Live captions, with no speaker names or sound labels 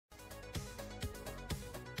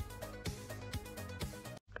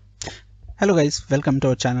Hello guys, welcome to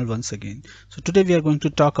our channel once again. So today we are going to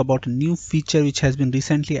talk about a new feature which has been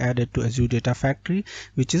recently added to Azure Data Factory,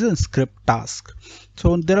 which is a script task.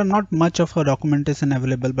 So there are not much of a documentation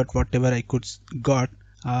available, but whatever I could got,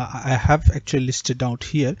 I have actually listed out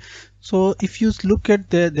here. So if you look at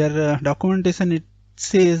their documentation, it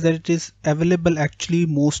says that it is available actually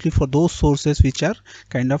mostly for those sources which are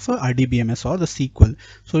kind of a RDBMS or the SQL.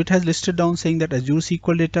 So it has listed down saying that Azure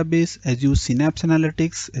SQL database, Azure Synapse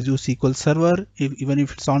Analytics, Azure SQL Server, even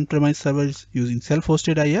if it's on-premise server using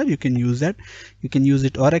self-hosted IR, you can use that. You can use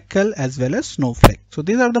it Oracle as well as Snowflake. So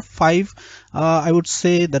these are the five, I would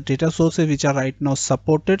say, the data sources which are right now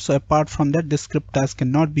supported. So apart from that, this script task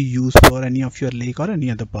cannot be used for any of your lake or any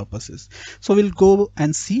other purposes. So we'll go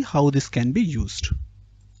and see how this can be used.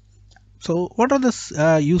 So what are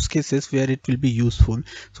the use cases where it will be useful?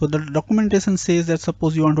 So the documentation says that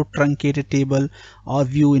suppose you want to truncate a table or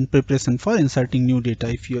view in preparation for inserting new data.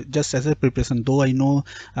 If you just as a preparation, though I know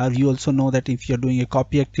you also know that if you're doing a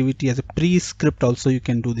copy activity as a pre-script also you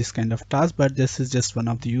can do this kind of task, but this is just one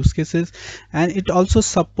of the use cases. And it also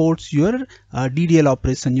supports your DDL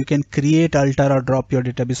operation. You can create, alter or drop your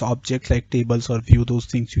database objects like tables or view, those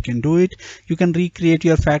things you can do it. You can recreate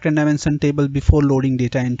your fact and dimension table before loading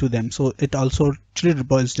data into them. So it also actually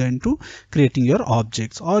boils down to creating your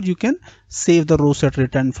objects, or you can save the row set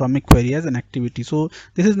return from a query as an activity. So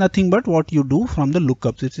this is nothing but what you do from the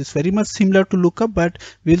lookups. It is very much similar to lookup, but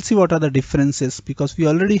we'll see what are the differences, because we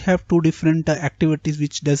already have two different activities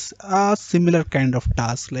which does a similar kind of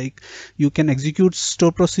task. Like you can execute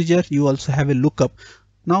store procedure, you also have a lookup.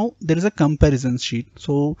 Now there is a comparison sheet.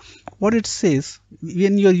 So what it says,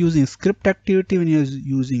 when you are using script activity, when you are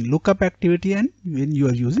using lookup activity, and when you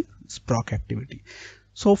are using sproc activity.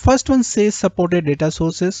 So first one says supported data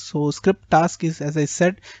sources. So script task is, as I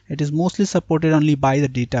said, it is mostly supported only by the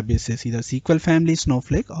databases, either SQL family,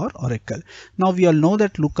 Snowflake or Oracle. Now we all know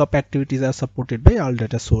that lookup activities are supported by all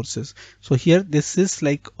data sources. So here this is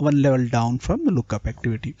like one level down from the lookup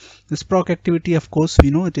activity. The sproc activity, of course, we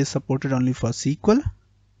know it is supported only for SQL.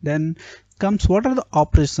 Then comes what are the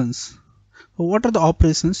operations. So what are the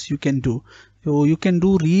operations you can do? So you can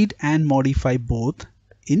do read and modify both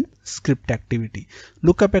in script activity.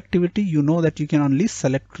 Lookup activity, you know that you can only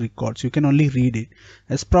select records, you can only read it.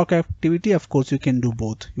 As proc activity, of course, you can do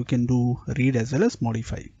both, you can do read as well as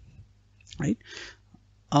modify, right?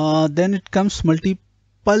 Then it comes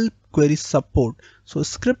multiple query support. So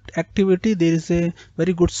script activity, there is a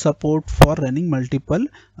very good support for running multiple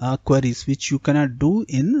queries, which you cannot do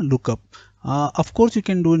in lookup. Of course you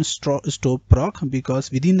can do in store proc,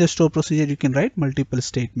 because within the store procedure you can write multiple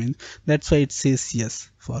statements. That's why it says yes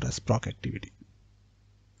for a sproc activity.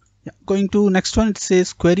 Yeah, going to next one, it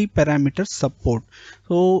says query parameter support.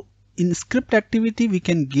 So in script activity we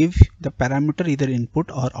can give the parameter either input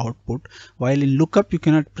or output, while in lookup you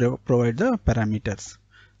cannot provide the parameters.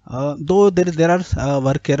 Though there are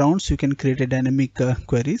workarounds, you can create a dynamic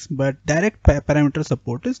queries, but direct parameter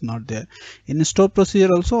support is not there. In store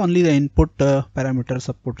procedure also only the input parameter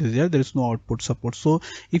support is there, there is no output support. So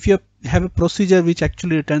if you have a procedure which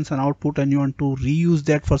actually returns an output and you want to reuse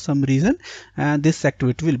that for some reason, this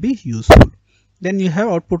activity will be useful. Then you have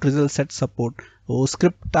output result set support. So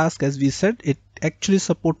script task, as we said, it actually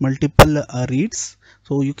support multiple reads.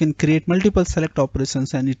 So you can create multiple select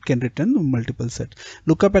operations and it can return multiple set.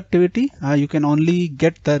 Lookup activity, you can only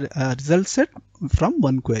get the result set from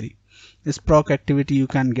one query. This proc activity, you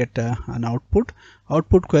can get an output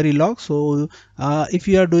query log. So if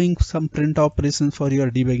you are doing some print operations for your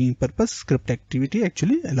debugging purpose, script activity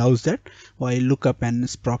actually allows that, while lookup and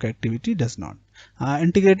sproc activity does not.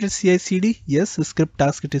 Integrated CI/CD, yes, script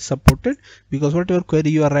task it is supported, because whatever query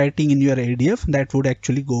you are writing in your ADF, that would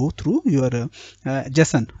actually go through your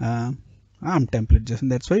JSON template JSON.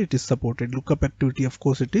 That's why it is supported. Lookup activity, of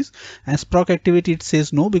course it is. And sproc activity, it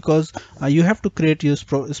says no, because you have to create your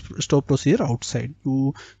store procedure outside.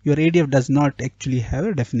 Your ADF does not actually have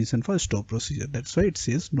a definition for store procedure. That's why it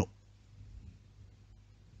says no.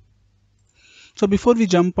 So before we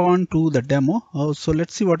jump on to the demo, so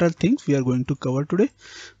let's see what are things we are going to cover today.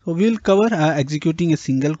 So we will cover executing a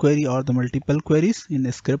single query or the multiple queries in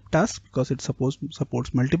a script task, because it supports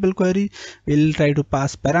multiple query. We'll try to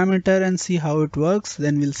pass parameter and see how it works.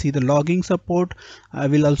 Then we'll see the logging support.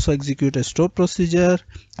 We'll also execute a store procedure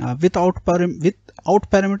without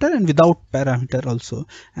parameter and without parameter also.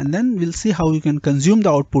 And then we'll see how you can consume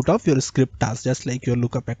the output of your script task, just like your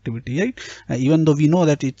lookup activity, right? Even though we know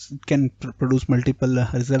that it can produce multiple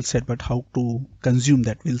result set, but how to consume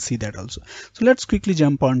that, we'll see that also. So let's quickly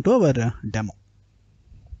jump on to our demo.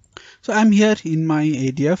 So I'm here in my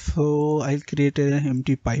ADF, so I'll create an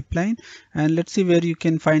empty pipeline, and let's see where you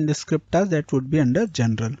can find the script task. That would be under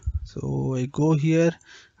general. So I go here,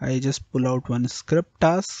 I just pull out one script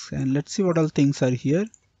task, and let's see what all things are here.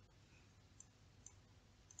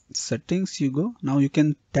 Settings, you go. Now you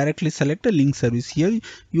can directly select a link service. Here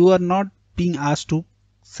you are not being asked to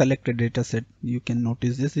select a data set. You can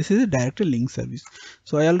notice this is a direct link service.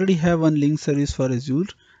 So I already have one link service for Azure,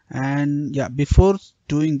 and yeah, before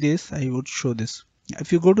doing this I would show this.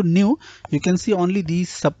 If you go to new, you can see only these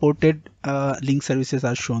supported link services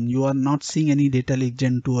are shown. You are not seeing any data lake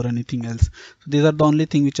gen 2 or anything else. So these are the only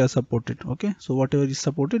thing which are supported. Okay, so whatever is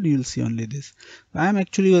supported, you will see only this. I am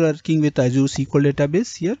actually working with Azure SQL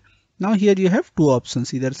database here. Now here you have two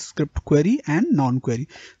options, either script query and non-query.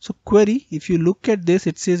 So query, if you look at this,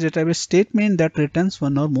 it says database statement that returns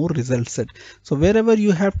one or more result set. So wherever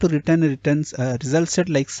you have to return a result set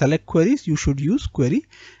like select queries, you should use query.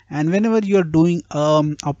 And whenever you are doing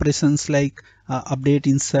operations like update,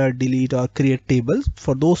 insert, delete, or create tables,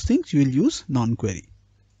 for those things you will use non-query.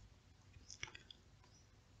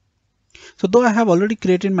 So though I have already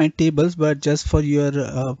created my tables, but just for your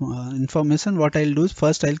information, what I'll do is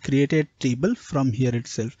first I'll create a table from here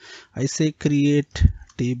itself. I say create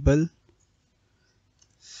table,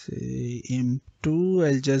 say imp2,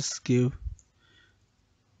 I'll just give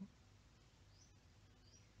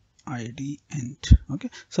id int. Okay,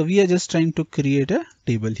 so we are just trying to create a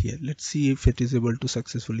table here. Let's see if it is able to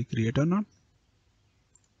successfully create or not.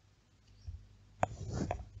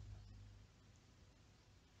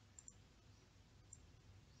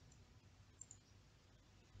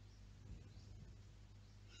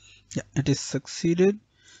 Yeah, it is succeeded.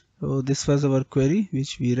 So this was our query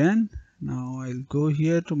which we ran. Now I'll go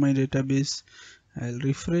here to my database, I'll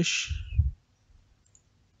refresh.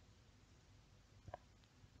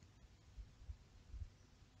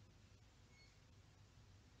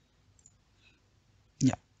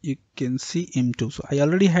 Yeah, you can see imp2. So I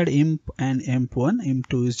already had imp and imp1.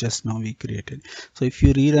 Imp2 is just now we created. So if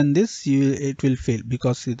you rerun this, it will fail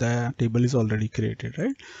because the table is already created,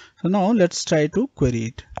 right? So now let's try to query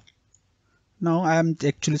it. Now I am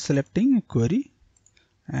actually selecting a query,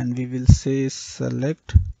 and we will say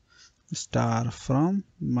select star from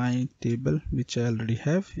my table which I already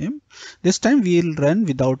have imp. This time we will run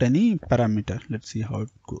without any parameter. Let's see how it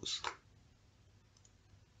goes.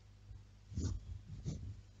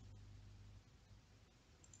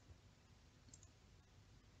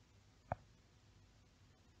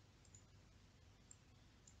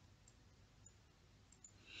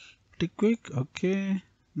 Pretty quick. Okay,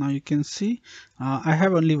 now you can see I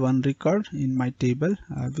have only one record in my table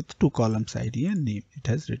with two columns, ID and name. It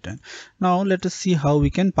has written. Now let us see how we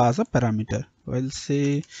can pass a parameter. I'll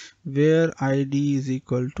say where ID is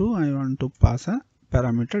equal to, I want to pass a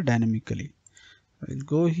parameter dynamically. I'll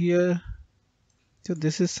go here. So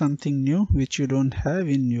this is something new which you don't have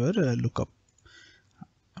in your lookup. I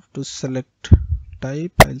have to select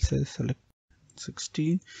type. I'll say select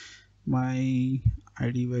 16. My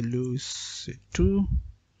ID value is 2.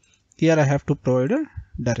 Here I have to provide a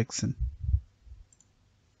direction.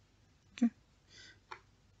 Okay.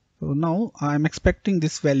 So now I'm expecting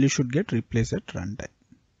this value should get replaced at runtime.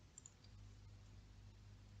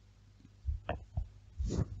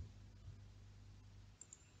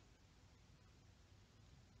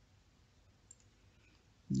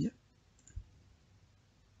 Yeah.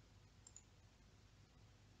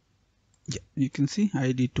 Yeah, you can see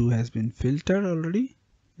ID2 has been filtered already.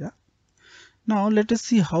 Yeah. Now let us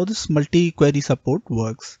see how this multi-query support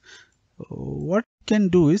works. What we can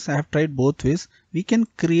do is, I have tried both ways. We can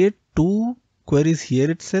create two queries here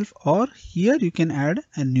itself, or here you can add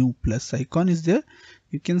a new plus icon is there.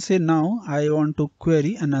 You can say now I want to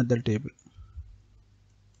query another table.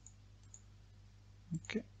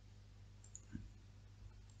 Okay.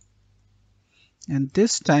 And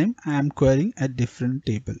this time I am querying a different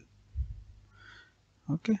table.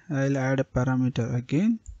 Okay, I'll add a parameter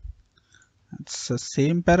again. It's the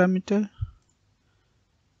same parameter,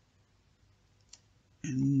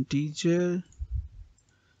 integer,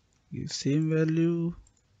 give same value,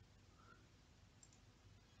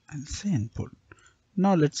 and say input.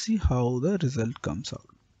 Now let's see how the result comes out.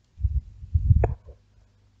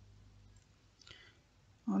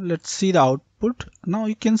 Let's see the output. Now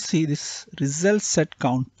you can see this result set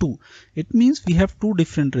count 2. It means we have two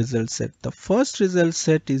different result set. The first result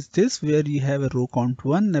set is this, where you have a row count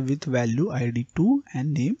 1 with value ID 2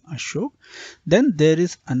 and name Ashok. Then there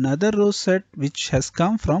is another row set which has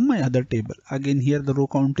come from my other table. Again here the row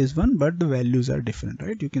count is 1, but the values are different,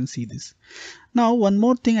 right? You can see this. Now one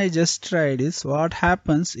more thing I just tried is what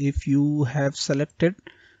happens if you have selected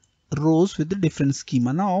rows with the different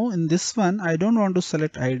schema. Now in this one, I don't want to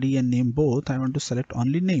select ID and name both. I want to select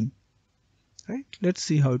only name. Right? Let's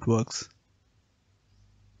see how it works.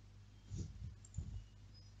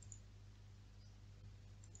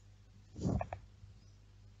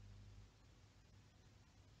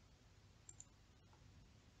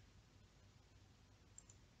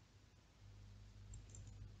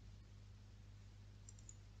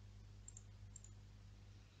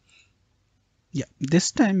 Yeah,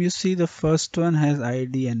 this time you see the first one has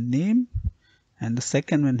ID and name, and the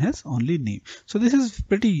second one has only name. So this is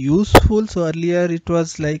pretty useful. So earlier it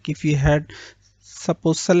was like if you had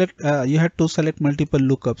suppose you had to select multiple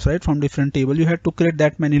lookups, right, from different table. You had to create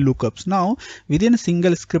that many lookups. Now within a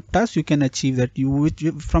single script task you can achieve that.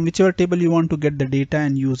 From whichever table you want to get the data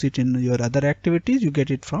and use it in your other activities, you get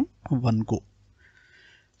it from one go.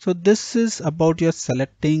 So this is about your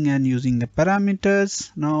selecting and using the parameters.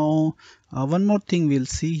 Now one more thing we'll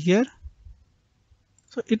see here.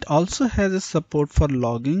 So it also has a support for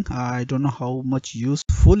logging. I don't know how much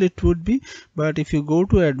useful it would be, but if you go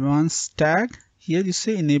to advanced tag, here you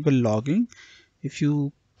say enable logging. If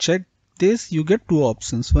you check this, you get two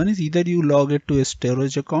options. One is either you log it to a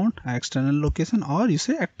storage account, external location, or you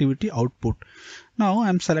say activity output. Now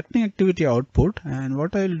I'm selecting activity output, and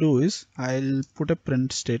what I'll do is I'll put a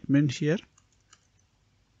print statement here.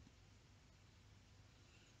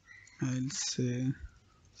 I'll say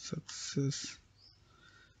successful.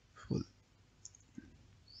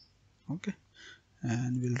 Okay,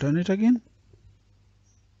 and we'll run it again.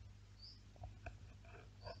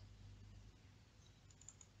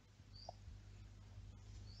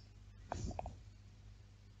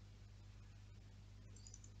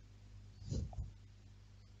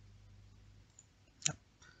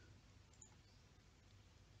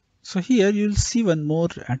 So here you'll see one more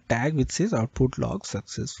tag which says output log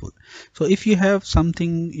successful. So if you have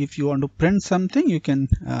something, if you want to print something, you can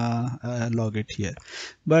log it here.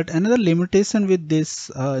 But another limitation with this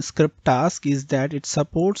script task is that it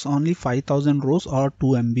supports only 5000 rows or 2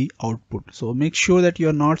 MB output. So make sure that you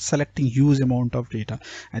are not selecting huge amount of data.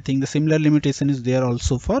 I think the similar limitation is there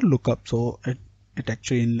also for lookup. So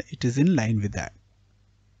it is in line with that.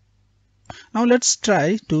 Now let's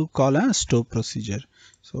try to call a store procedure.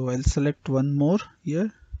 So I'll select one more here,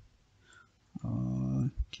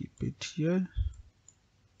 keep it here.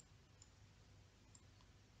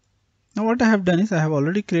 Now what I have done is I have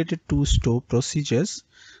already created two store procedures.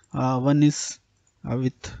 One is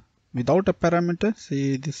without a parameter,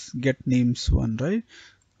 say this get names one, right?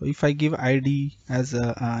 So if I give ID as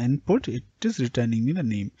a input, it is returning me the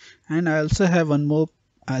name. And I also have one more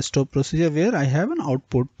store procedure where I have an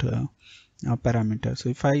output parameter. So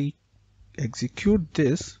if I execute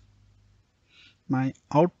this, my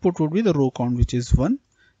output would be the row count, which is 1,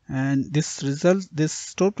 and this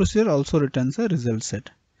store procedure also returns a result set.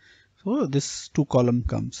 So this two column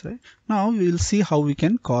comes, right? Now we will see how we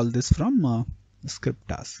can call this from script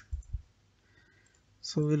task.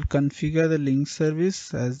 So we'll configure the link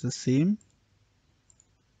service as the same,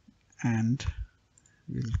 and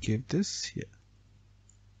we'll give this here.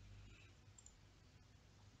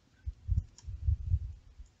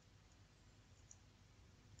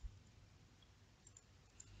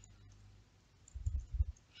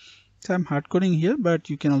 So I'm hard coding here, but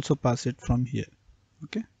you can also pass it from here.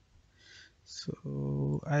 Okay,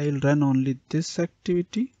 so I'll run only this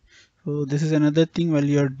activity. So this is another thing while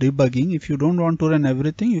you are debugging. If you don't want to run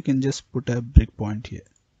everything, you can just put a breakpoint here.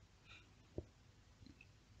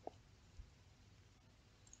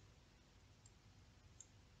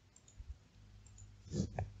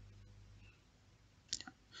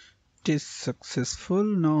 It is successful.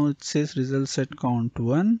 Now it says result set count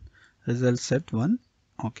 1, result set 1.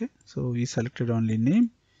 Okay, so we selected only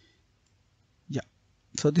name. Yeah,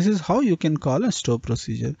 so this is how you can call a store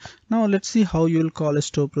procedure. Now let's see how you will call a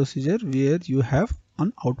store procedure where you have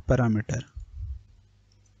an out parameter.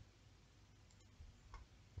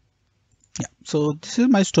 Yeah, so this is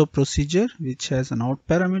my store procedure which has an out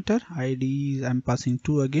parameter. ID I'm passing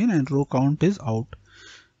 2 again, and row count is out.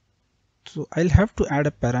 So I'll have to add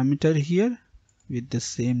a parameter here with the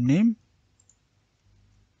same name.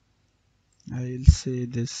 I'll say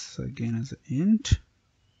this again as an int.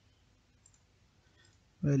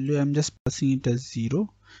 Value I'm just passing it as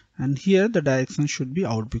 0, and here the direction should be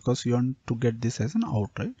out because we want to get this as an out,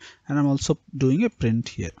 right? And I'm also doing a print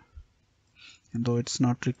here, and though it's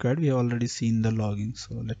not required, we have already seen the logging.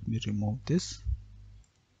 So let me remove this.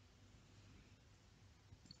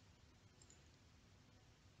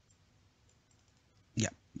 Yeah,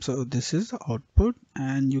 So this is the output,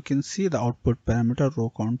 and you can see the output parameter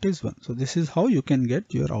row count is 1. So this is how you can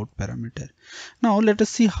get your out parameter. Now let us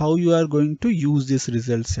see how you are going to use this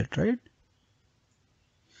result set, right?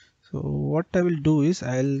 So what I will do is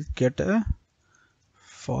I'll get a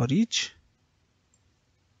for each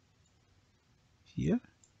here.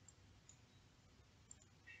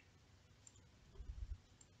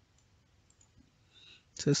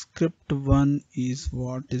 So script 1 is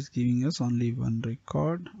what is giving us only one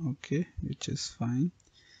record, okay, which is fine.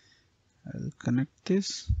 I'll connect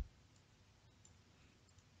this.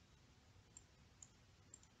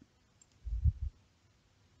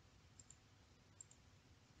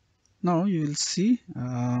 Now you will see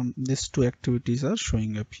these two activities are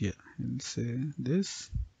showing up here. I'll say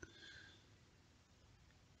this.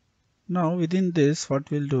 Now within this,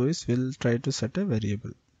 what we'll do is we'll try to set a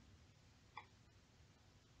variable.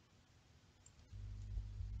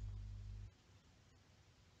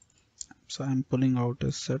 So I'm pulling out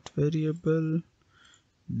a set variable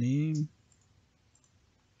name.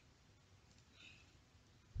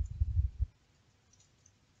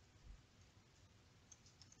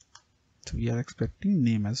 So we are expecting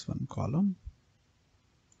name as one column.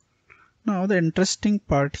 Now the interesting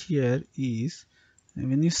part here is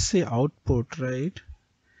when you say output, right?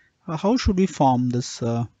 How should we form this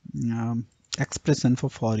expression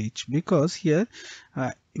for each? Because here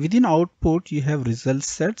within output you have result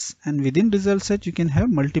sets, and within result set you can have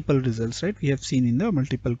multiple results, right? We have seen in the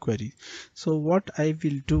multiple queries. So what I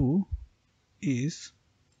will do is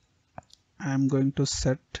I'm going to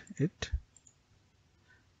set it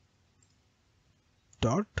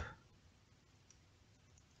dot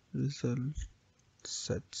result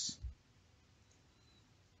sets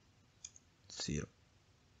 0.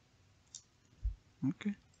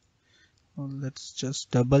 Okay, well, let's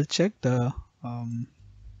just double check the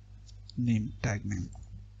name tag name.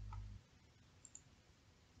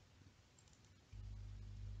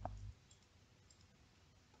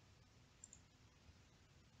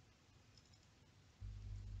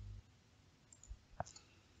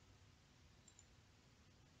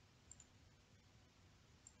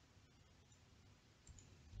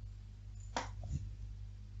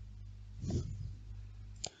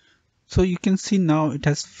 So you can see now it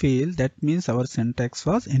has failed. That means our syntax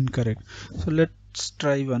was incorrect. So let's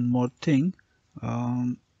try one more thing.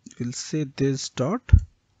 We'll say this dot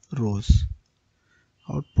rows,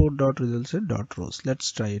 output dot result set dot rows.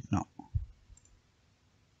 Let's try it now.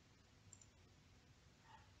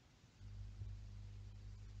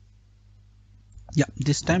 Yeah,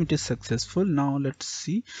 this time it is successful. Now let's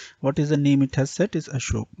see what is the name it has set is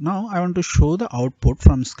Ashok. Now I want to show the output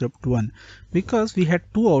from script 1, because we had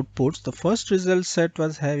two outputs. The first result set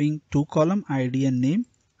was having two column ID and name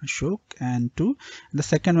Ashok and 2. The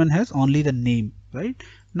second one has only the name, right?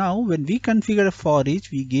 Now when we configure a for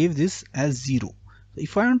each, we gave this as 0.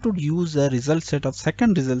 If I want to use a result set of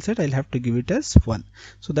second result set, I'll have to give it as 1.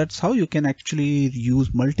 So that's how you can actually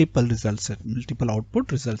use multiple result set, multiple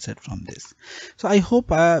output result set from this. So I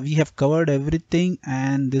hope we have covered everything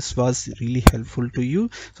and this was really helpful to you.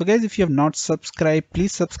 So guys, if you have not subscribed,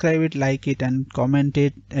 please subscribe it, like it and comment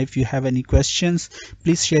it. If you have any questions,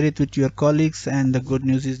 please share it with your colleagues. And the good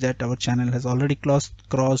news is that our channel has already crossed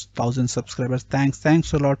 1,000 subscribers.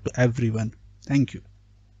 Thanks a lot to everyone. Thank you.